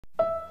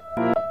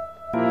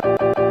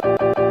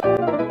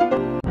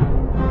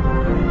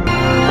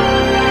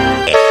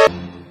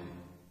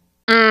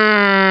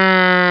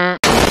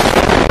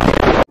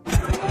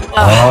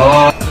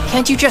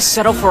Can't you just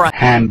settle for a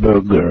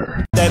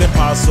hamburger? That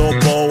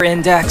impossible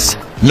index?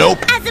 Nope.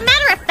 As a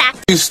matter of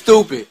fact, You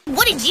stupid.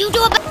 what did you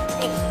do about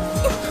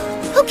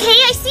Okay,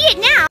 I see it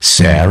now.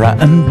 Sarah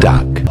and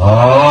Duck.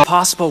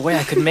 Possible way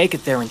I could make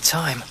it there in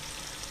time.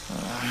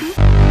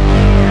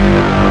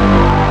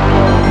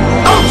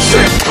 Oh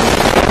shit!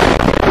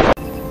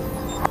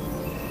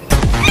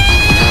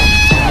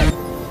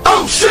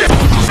 Oh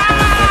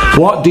shit!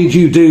 What did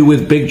you do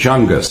with Big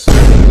Chungus?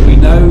 We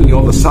know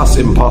you're the sus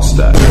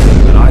imposter,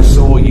 and I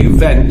saw you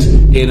vent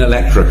in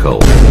electrical.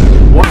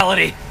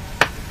 Reality.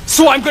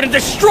 So I'm gonna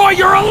destroy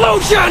your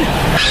illusion!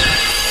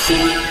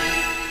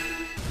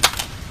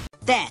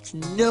 That's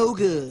no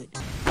good.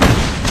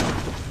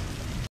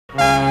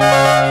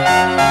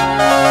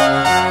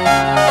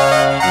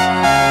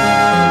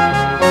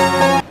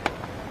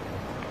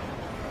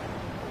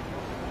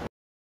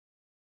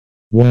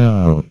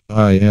 Wow,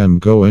 I am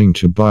going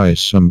to buy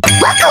some.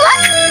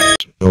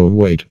 Oh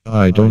wait,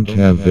 I don't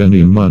have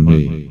any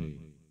money.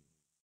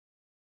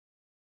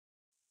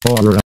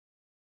 Alright.